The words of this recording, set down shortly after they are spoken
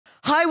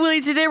Hi,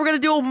 Willy. Today we're gonna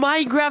do a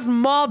Minecraft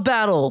mob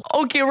battle.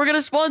 Okay, we're gonna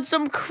spawn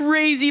some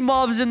crazy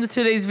mobs in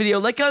today's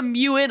video, like a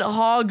mutant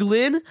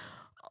hoglin,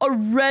 a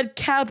red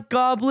cap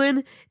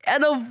goblin,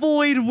 and a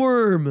void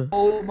worm.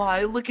 Oh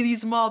my, look at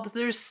these mobs.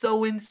 They're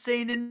so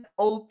insane and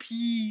OP.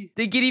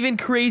 They get even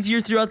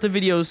crazier throughout the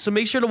videos, so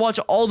make sure to watch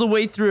all the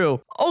way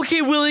through.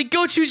 Okay, Willy,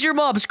 go choose your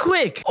mobs,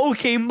 quick.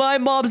 Okay, my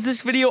mobs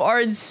this video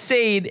are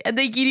insane, and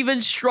they get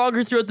even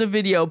stronger throughout the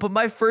video. But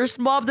my first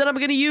mob that I'm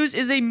gonna use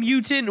is a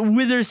mutant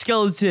wither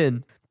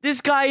skeleton. This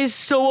guy is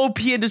so OP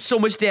and does so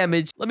much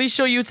damage. Let me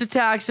show you its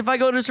attacks. If I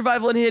go to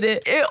survival and hit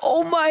it,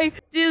 oh my,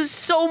 does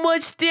so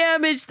much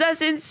damage.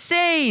 That's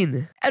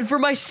insane. And for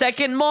my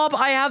second mob,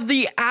 I have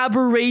the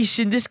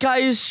aberration. This guy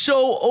is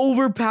so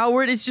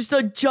overpowered. It's just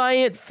a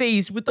giant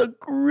face with a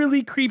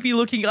really creepy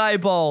looking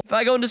eyeball. If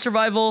I go into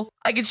survival,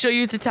 I can show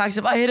you its attacks.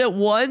 If I hit it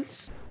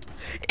once,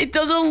 it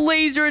does a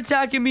laser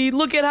attack at me.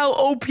 Look at how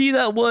OP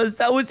that was.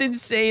 That was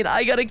insane.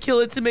 I gotta kill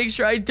it to make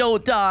sure I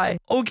don't die.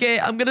 Okay,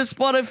 I'm gonna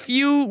spawn a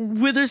few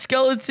wither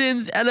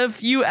skeletons and a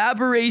few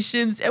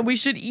aberrations, and we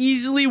should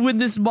easily win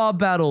this mob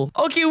battle.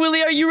 Okay,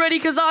 Willy, are you ready?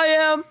 Because I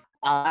am.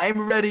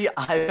 I'm ready.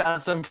 I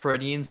found some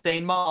pretty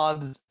insane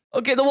mobs.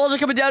 Okay, the walls are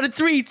coming down in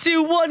 3,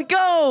 2, 1,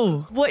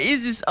 go! What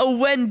is this? A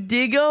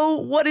Wendigo?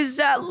 What is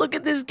that? Look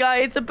at this guy.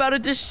 It's about to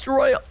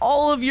destroy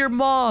all of your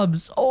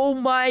mobs. Oh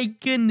my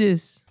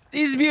goodness.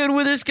 These mutant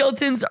wither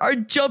skeletons are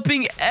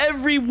jumping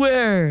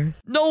everywhere.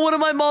 No one of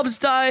my mobs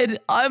died.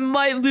 I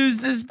might lose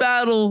this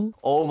battle.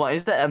 Oh my,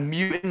 is that a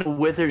mutant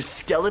wither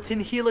skeleton?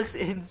 He looks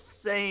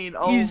insane.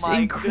 Oh He's my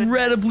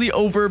incredibly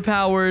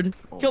overpowered.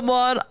 Come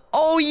on.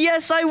 Oh,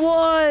 yes, I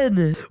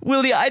won.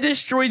 Willy, I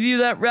destroyed you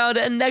that round.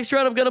 And next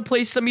round, I'm going to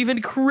play some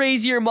even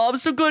crazier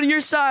mobs. So go to your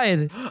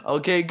side.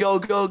 Okay, go,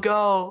 go,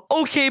 go.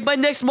 Okay, my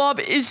next mob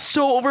is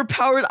so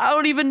overpowered. I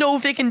don't even know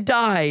if it can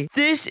die.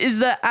 This is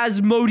the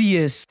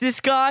Asmodeus.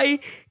 This guy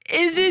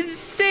is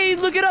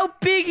insane. Look at how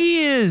big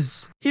he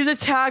is. His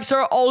attacks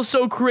are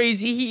also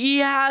crazy. He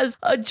has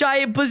a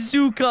giant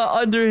bazooka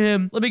under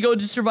him. Let me go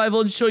into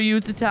survival and show you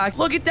its attack.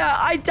 Look at that.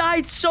 I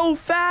died so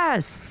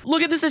fast.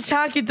 Look at this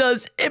attack it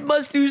does. It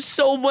must do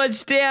so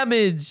much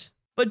damage.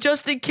 But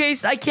just in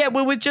case I can't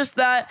win with just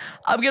that,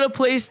 I'm going to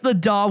place the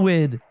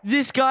Darwin.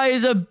 This guy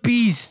is a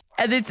beast.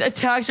 And its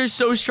attacks are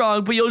so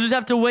strong, but you'll just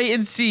have to wait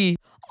and see.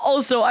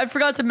 Also, I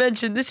forgot to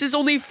mention, this is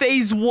only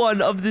phase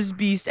 1 of this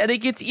beast, and it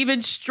gets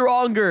even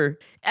stronger.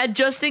 And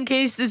just in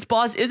case this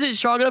boss isn't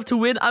strong enough to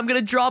win, I'm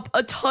gonna drop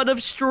a ton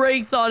of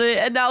strength on it,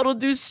 and now it'll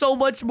do so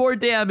much more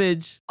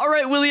damage.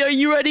 Alright, Willy, are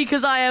you ready?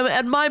 Because I am,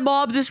 and my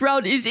mob this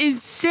round is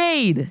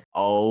insane.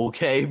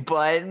 Okay,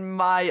 but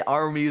my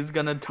army is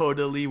gonna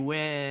totally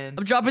win.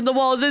 I'm dropping the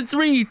walls in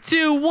 3,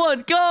 2,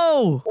 1,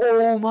 go!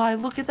 Oh my,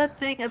 look at that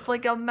thing. It's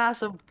like a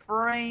massive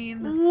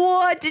brain.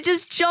 What? It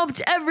just jumped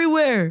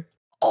everywhere.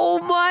 Oh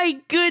my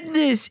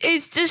goodness,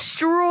 it's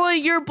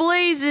destroying your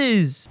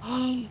blazes.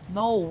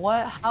 No,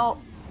 what? How?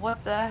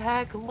 What the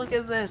heck? Look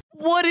at this.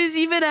 What is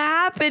even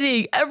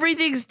happening?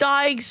 Everything's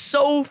dying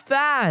so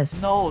fast.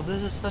 No,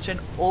 this is such an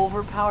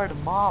overpowered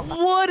mob.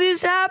 What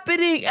is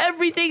happening?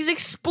 Everything's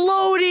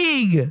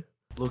exploding.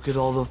 Look at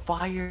all the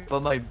fire.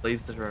 But my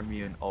blazes are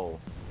immune. Oh,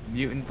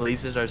 mutant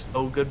blazes are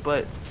so good,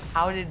 but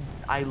how did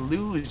I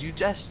lose? You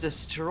just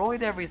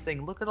destroyed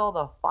everything. Look at all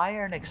the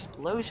fire and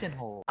explosion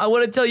hole. I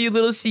want to tell you a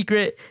little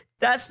secret.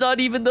 That's not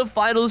even the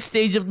final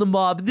stage of the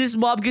mob. This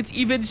mob gets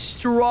even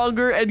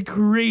stronger and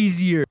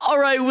crazier. All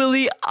right,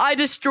 Willy, I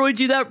destroyed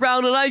you that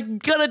round, and I'm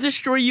gonna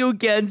destroy you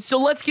again. So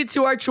let's get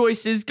to our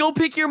choices. Go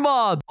pick your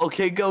mob.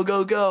 Okay, go,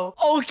 go, go.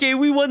 Okay,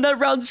 we won that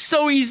round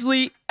so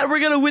easily, and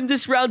we're gonna win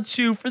this round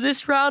too. For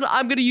this round,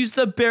 I'm gonna use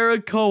the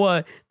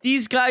Barracoa.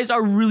 These guys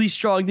are really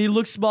strong. They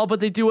look small,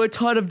 but they do a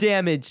ton of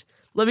damage.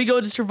 Let me go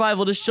into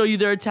survival to show you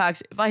their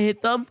attacks. If I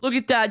hit them, look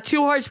at that,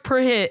 2 hearts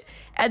per hit,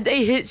 and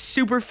they hit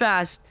super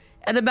fast.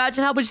 And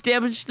imagine how much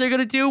damage they're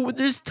gonna do.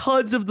 There's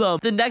tons of them.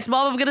 The next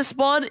mob I'm gonna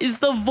spawn is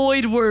the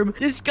void worm.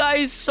 This guy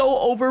is so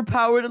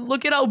overpowered, and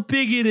look at how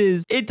big it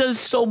is. It does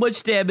so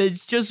much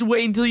damage. Just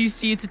wait until you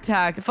see its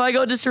attack. If I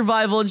go into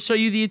survival and show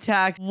you the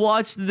attacks,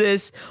 watch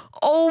this.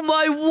 Oh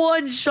my,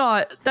 one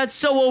shot. That's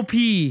so OP.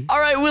 All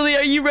right, Willy,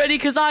 are you ready?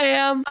 Because I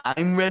am.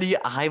 I'm ready.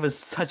 I have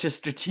such a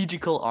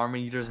strategical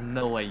army. There's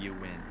no way you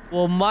win.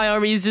 Well, my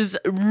army is just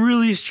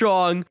really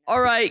strong.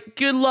 All right,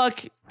 good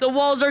luck. The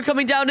walls are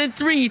coming down in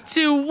 3,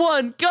 2,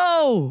 1,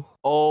 go!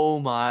 Oh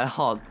my,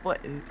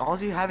 what? All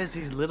you have is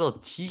these little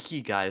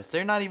tiki guys.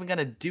 They're not even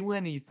gonna do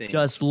anything.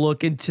 Just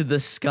look into the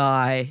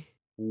sky.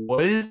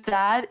 What is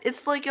that?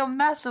 It's like a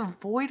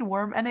massive void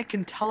worm, and it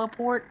can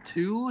teleport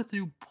too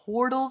through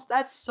portals.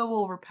 That's so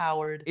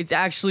overpowered. It's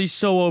actually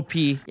so OP.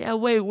 Yeah,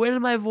 wait, where did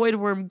my void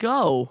worm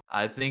go?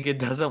 I think it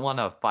doesn't want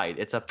to fight.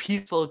 It's a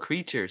peaceful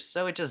creature,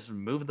 so it just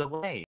moved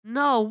away.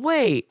 No,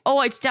 wait.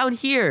 Oh, it's down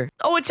here.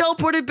 Oh, it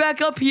teleported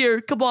back up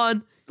here. Come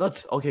on.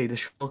 Okay, the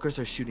shulkers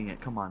are shooting it.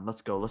 Come on,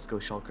 let's go,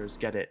 shulkers,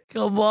 get it.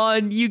 Come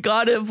on, you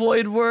got it,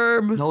 Void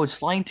Worm. No, it's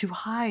flying too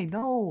high.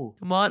 No.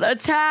 Come on,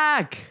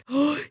 attack.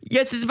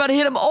 Yes, it's about to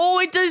hit him. Oh,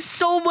 it does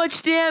so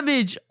much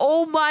damage.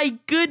 Oh my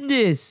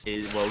goodness.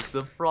 It woke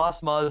the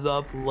frost maws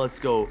up. Let's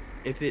go.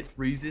 If it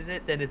freezes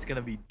it, then it's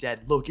gonna be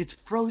dead. Look, it's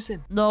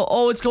frozen. No,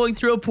 oh, it's going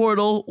through a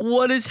portal.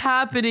 What is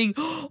happening?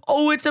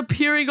 Oh, it's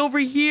appearing over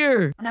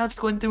here. Now it's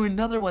going through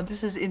another one.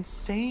 This is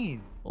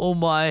insane. Oh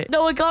my.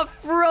 No, it got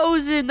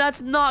frozen.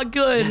 That's not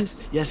good.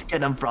 Yes,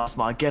 get him,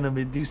 Frostmaw. Get him.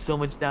 It do so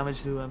much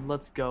damage to him.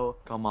 Let's go.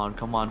 Come on,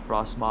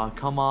 Frostmaw.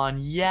 Come on.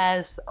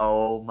 Yes.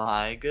 Oh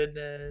my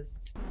goodness.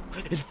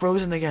 It's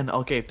frozen again.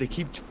 Okay, if they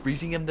keep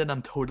freezing him, then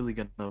I'm totally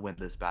gonna win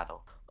this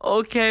battle.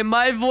 Okay,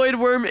 my Void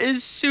Worm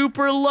is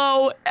super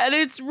low, and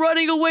it's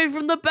running away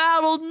from the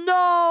battle.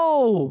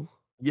 No!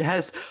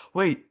 Yes.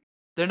 Wait,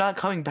 they're not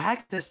coming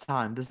back this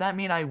time. Does that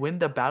mean I win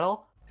the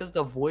battle? Because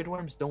the Void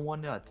Worms don't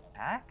want to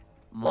attack?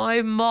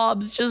 My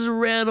mobs just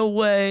ran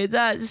away.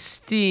 That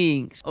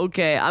stinks.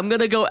 Okay, I'm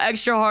gonna go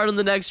extra hard on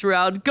the next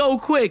round. Go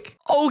quick.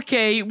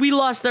 Okay, we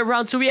lost that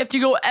round, so we have to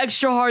go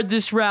extra hard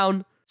this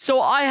round. So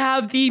I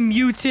have the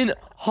mutant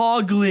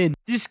HOGLIN.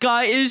 This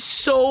guy is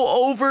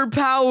so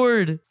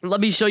overpowered. Let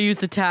me show you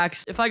its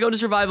attacks. If I go to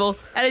survival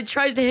and it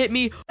tries to hit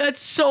me,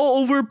 that's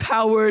so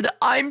overpowered.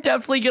 I'm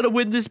definitely gonna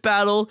win this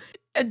battle.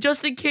 And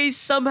just in case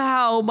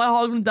somehow my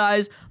HOGLIN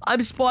dies,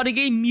 I'm spawning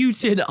a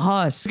mutant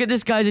husk. Look at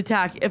this guy's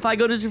attack. If I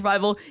go to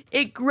survival,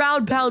 it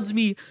ground pounds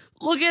me.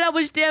 Look at how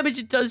much damage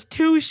it does.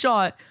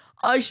 2-shot.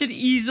 I should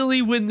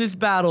easily win this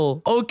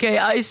battle. Okay,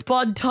 I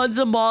spawned tons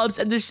of mobs,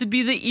 and this should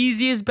be the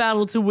easiest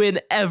battle to win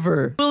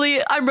ever.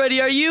 Willy, I'm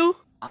ready. Are you?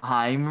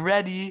 I'm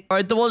ready. All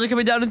right, the walls are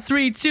coming down in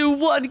 3, 2,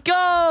 1,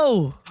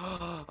 go!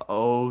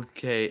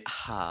 Okay,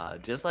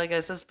 just like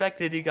I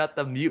suspected, you got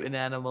the mutant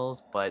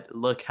animals, but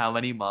look how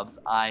many mobs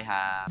I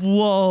have.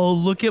 Whoa,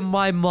 look at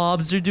my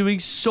mobs. They're doing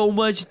so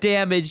much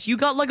damage. You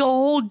got like a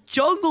whole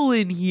jungle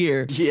in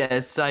here.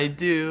 Yes, I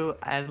do.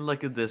 And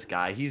look at this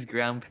guy. He's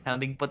ground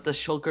pounding, but the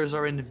shulkers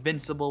are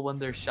invincible when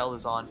their shell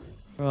is on.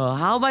 Bro,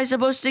 how am I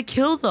supposed to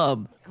kill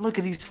them? Look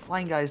at these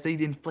flying guys. They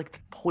inflict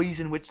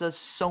poison, which does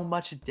so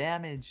much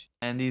damage.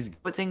 And these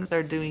good things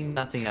are doing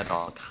nothing at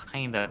all.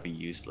 Kind of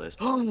useless.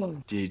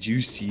 Did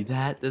you see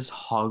that? This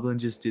HOGLIN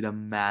just did a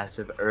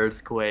massive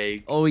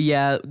earthquake. Oh,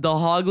 yeah. The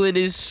HOGLIN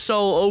is so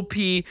OP.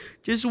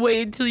 Just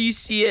wait until you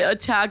see it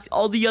attack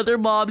all the other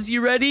mobs.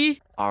 You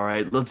ready? All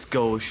right, let's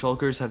go.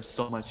 Shulkers have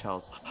so much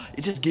health.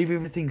 It just gave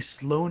everything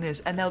slowness.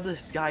 And now the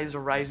skies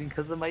are rising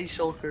because of my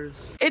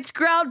shulkers. It's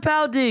ground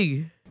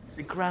pounding.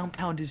 The ground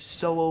pound is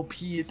so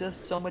OP. It does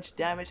so much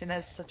damage and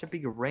has such a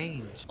big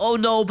range. Oh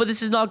no, but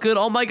this is not good.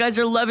 All my guys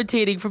are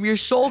levitating from your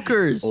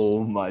shulkers.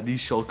 Oh my, these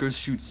shulkers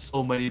shoot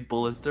so many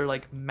bullets. They're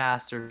like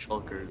master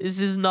shulkers. This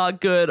is not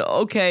good.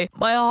 Okay,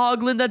 my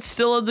HOGLIN that's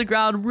still on the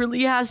ground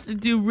really has to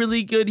do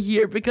really good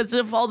here, because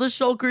if all the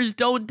shulkers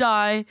don't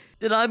die,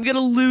 then I'm gonna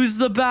lose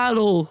the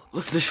battle.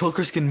 Look, the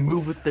shulkers can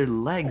move with their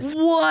legs.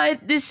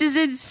 What? This is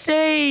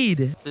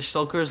insane. The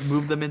shulkers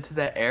move them into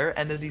the air,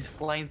 and then these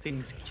flying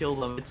things kill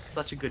them. It's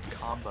such a good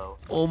combo.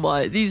 Oh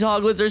my, these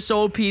HOGLINs are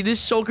so OP.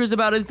 This shulker's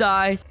about to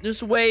die.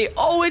 Just wait.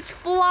 Oh, it's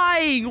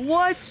flying.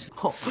 What?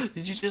 Oh,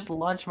 did you just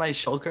launch my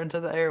shulker into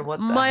the air? What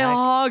the My heck?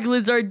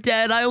 HOGLINs are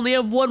dead. I only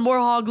have one more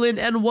HOGLIN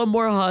and one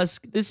more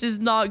husk. This is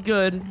not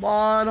good. Come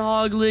on,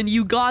 HOGLIN.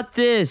 You got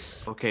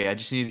this. Okay, I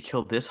just need to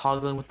kill this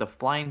HOGLIN with the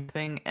flying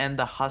thing, and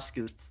the husk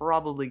is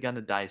probably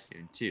gonna die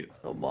soon too.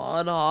 Come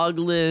on,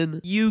 HOGLIN.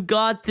 You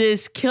got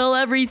this. Kill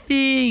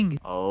everything.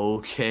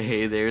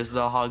 Okay, there's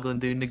the HOGLIN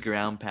doing the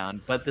ground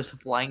pound, but this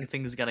flying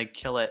thing is gonna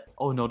kill it.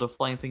 Oh no, the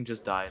flying thing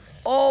just died.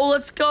 Oh,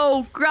 let's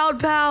go. Ground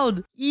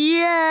pound.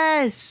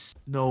 Yes.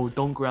 No,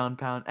 don't ground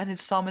pound. And it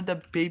summoned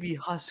the baby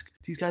husk.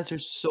 These guys are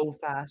so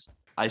fast.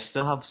 I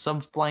still have some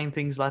flying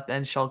things left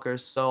and shulkers,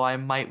 so I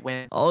might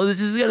win. Oh,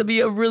 this is gonna be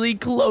a really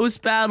close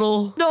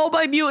battle. No,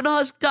 my mutant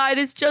husk died.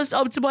 It's just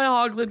up to my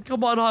HOGLIN.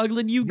 Come on,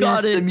 HOGLIN. You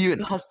got Yes, it. the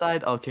mutant husk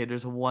died. Okay,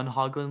 there's one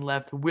HOGLIN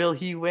left. Will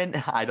he win?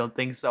 I don't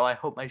think so. I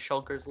hope my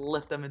shulkers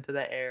lift them into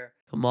the air.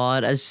 Come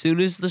on, as soon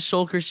as the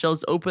shulker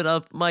shells open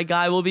up, my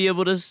guy will be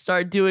able to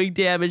start doing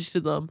damage to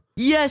them.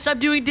 Yes, I'm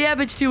doing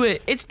damage to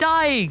it. It's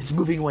dying. It's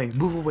moving away.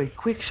 Move away.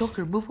 Quick,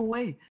 shulker, move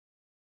away.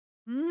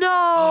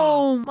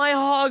 No, my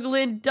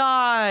HOGLIN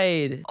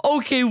died.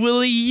 Okay,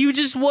 Willy, you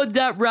just won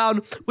that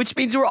round, which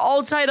means we're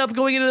all tied up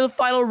going into the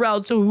final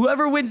round. So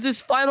whoever wins this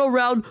final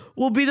round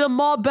will be the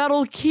mob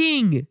battle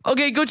king.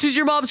 Okay, go choose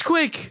your mobs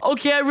quick.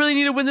 Okay, I really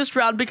need to win this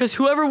round because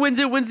whoever wins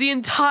it wins the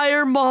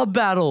entire mob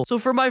battle. So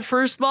for my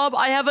first mob,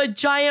 I have a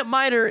giant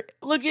miner.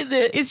 Look at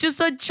this. It's just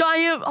a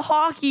giant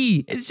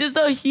Hawky. It's just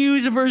a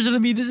huge version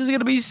of me. This is going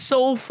to be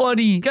so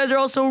funny. You guys are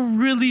also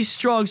really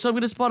strong, so I'm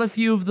going to spawn a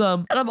few of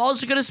them. And I'm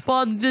also going to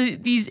spawn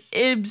these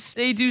imps.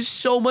 They do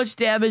so much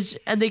damage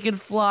and they can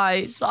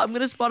fly, so I'm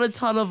gonna spawn a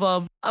ton of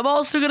them. I'm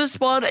also gonna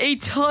spawn a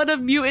ton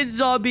of mutant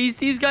zombies.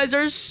 These guys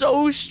are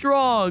so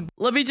strong.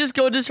 Let me just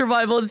go into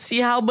survival and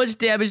see how much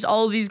damage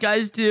all of these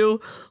guys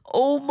do.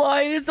 Oh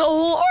my, it's a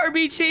whole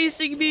army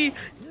chasing me.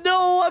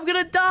 No, I'm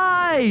gonna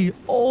die.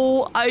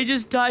 Oh, I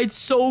just died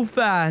so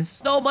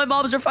fast. No, my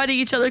mobs are fighting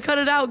each other. Cut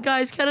it out,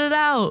 guys. Cut it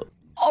out.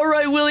 All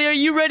right, Willy, are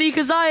you ready?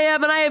 Because I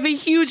am, and I have a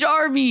huge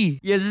army.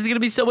 Yes, this is going to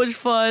be so much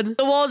fun.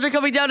 The walls are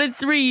coming down in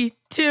 3,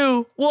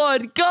 2,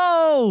 1,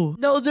 go.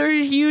 No, they're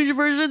huge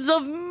versions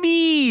of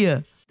me.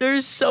 They're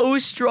so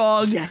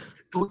strong. Yes,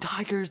 go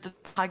tigers. The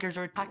tigers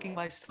are attacking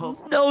myself.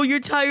 No,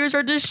 your tigers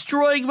are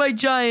destroying my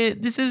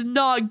giant. This is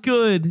not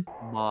good.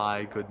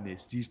 My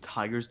goodness, these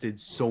tigers did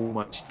so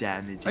much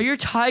damage. Are your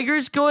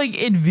tigers going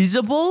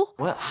invisible?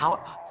 What? How?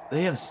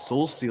 They have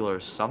soul steal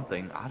or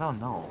something. I don't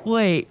know.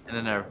 Wait.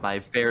 And then my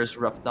Ferris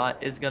Reptile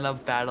is gonna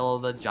battle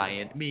the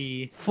giant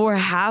me. For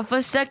half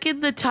a second,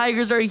 the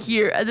tigers are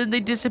here, and then they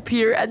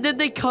disappear, and then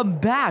they come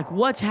back.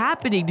 What's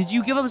happening? Did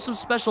you give them some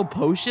special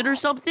potion or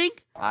something?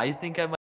 I think I might